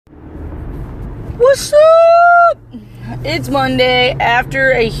What's up? It's Monday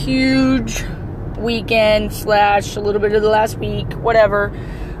after a huge weekend / a little bit of the last week, whatever.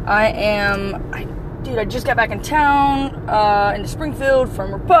 I just got back in town, into Springfield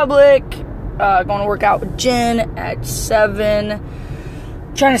from Republic, going to work out with Jen at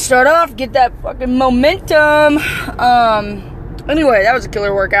 7, trying to start off, get that fucking momentum. Anyway, that was a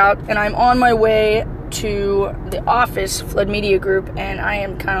killer workout, and I'm on my way to the office, Flood Media Group, and I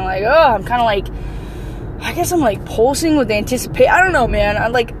am kind of like, I guess I'm like pulsing with anticipation. I don't know, man.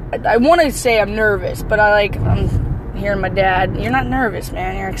 I want to say I'm nervous, but I'm hearing my dad, you're not nervous,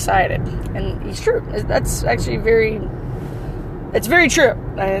 man, you're excited. And he's true. That's actually it's very true.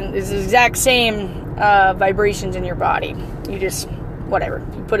 And it's the exact same vibrations in your body. You just, whatever.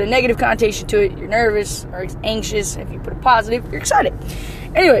 If you put a negative connotation to it, you're nervous or anxious. If you put a positive, you're excited.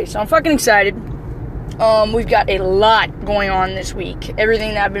 Anyway, so I'm fucking excited. We've got a lot going on this week.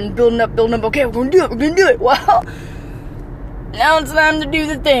 Everything that I've been building up. Okay, we're gonna do it. Well, now it's time to do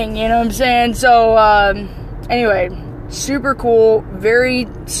the thing, you know what I'm saying? So, anyway, super cool, very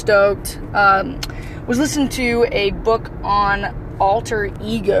stoked. Was listening to a book on alter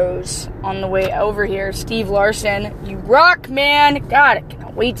egos on the way over here. Steve Larson, you rock, man. God, I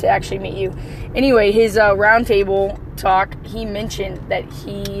cannot wait to actually meet you. Anyway, his roundtable talk, he mentioned that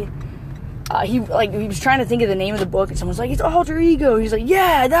he was trying to think of the name of the book, and someone's like, it's alter ego. He's like,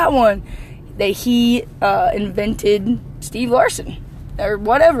 yeah, that one. That he invented Steve Larson or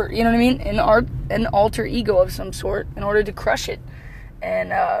whatever, you know what I mean? An alter ego of some sort in order to crush it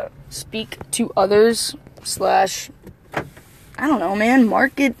and speak to others / I don't know, man,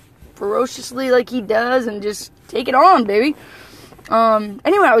 market ferociously like he does and just take it on, baby.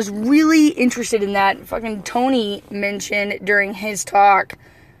 Anyway, I was really interested in that. Fucking Tony mentioned during his talk,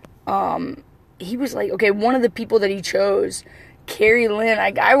 he was like, okay, one of the people that he chose, Carrie Lynn,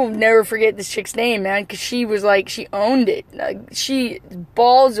 I will never forget this chick's name, man, because she was like, she owned it. She,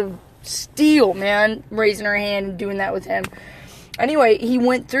 balls of steel, man, raising her hand and doing that with him. Anyway, he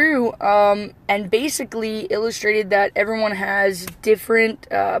went through, and basically illustrated that everyone has different,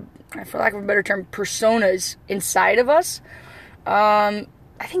 for lack of a better term, personas inside of us.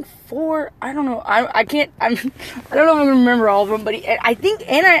 I think 4, I don't know, I don't know if I can remember all of them, but I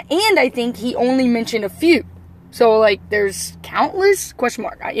think he only mentioned a few. So, like, there's countless, ?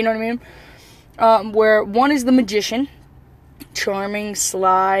 You know what I mean? Where one is the magician, charming,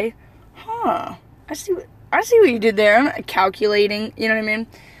 sly, I see what you did there, I'm calculating, you know what I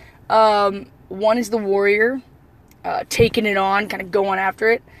mean? One is the warrior, taking it on, kind of going after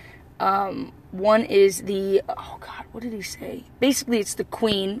it. One is the, oh god, what did he say? Basically, it's the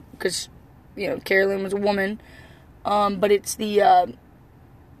queen, because, you know, Carolyn was a woman. But it's the,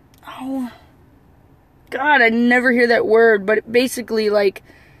 oh god, I never hear that word, but basically, like,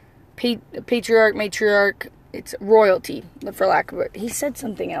 patriarch, matriarch, it's royalty, for lack of it. He said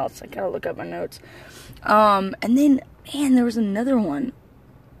something else, I gotta look up my notes. And then, man, there was another one,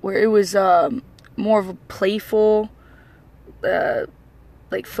 where it was, more of a playful,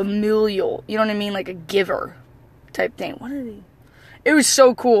 like familial, you know what I mean, like a giver type thing. What did he? It was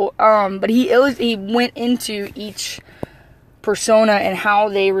so cool. But he went into each persona and how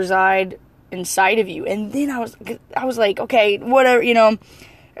they reside inside of you. And then I was like, okay, whatever, you know.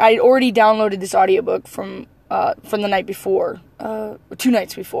 I already downloaded this audiobook from the night before, 2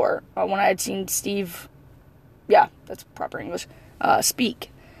 nights before, when I had seen Steve. Yeah, that's proper English. Speak.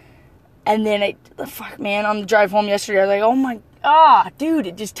 And then on the drive home yesterday, I was like, oh my. Dude,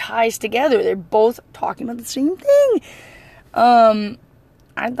 it just ties together. They're both talking about the same thing.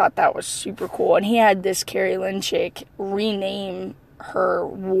 I thought that was super cool. And he had this Carrie Lynn chick rename her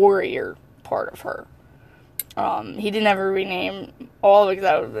warrior part of her. He didn't ever rename all of it, because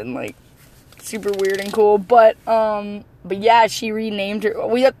that would have been, like, super weird and cool. But yeah, she renamed her.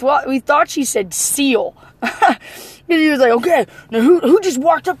 We thought she said Seal. And he was like, okay, now who just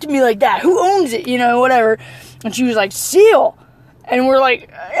walked up to me like that? Who owns it? You know, whatever. And she was like, Seal. And we're like,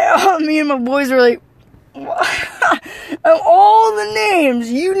 me and my boys were like, of all the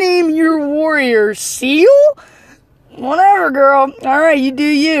names, you name your warrior Seal? Whatever, girl. Alright, you do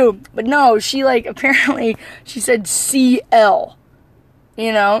you. But no, she, like, apparently, she said CL.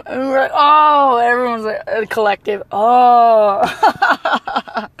 You know? And we're like, oh, everyone's like, a collective, oh.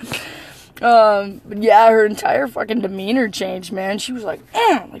 But yeah, her entire fucking demeanor changed, man. She was like,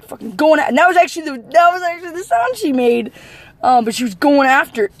 like fucking going at, and that was actually the sound she made. But she was going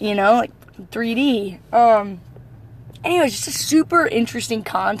after it, you know, like 3D. Anyway, just a super interesting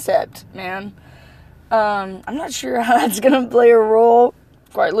concept, man. I'm not sure how that's gonna play a role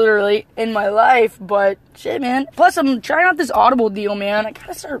quite literally, in my life. But shit, man. Plus, I'm trying out this Audible deal, man. I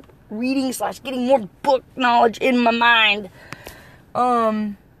gotta start reading / getting more book knowledge in my mind.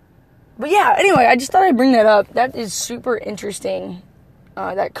 But yeah, anyway, I just thought I'd bring that up. That is super interesting,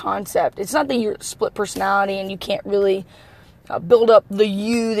 that concept. It's not that you're split personality and you can't really build up the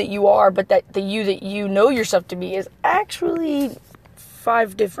you that you are, but that the you that you know yourself to be is actually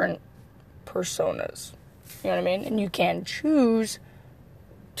 5 different personas. You know what I mean? And you can choose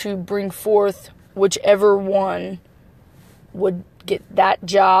to bring forth whichever one would get that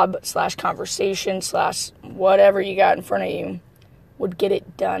job / conversation / whatever you got in front of you, would get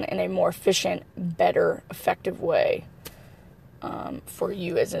it done in a more efficient, better, effective way for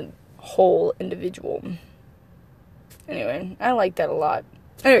you as a whole individual. Anyway, I like that a lot.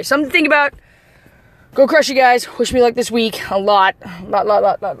 Anyway, something to think about. Go crush you guys. Wish me luck this week. A lot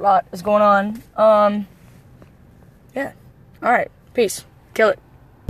is going on. Yeah. Alright. Peace. Kill it.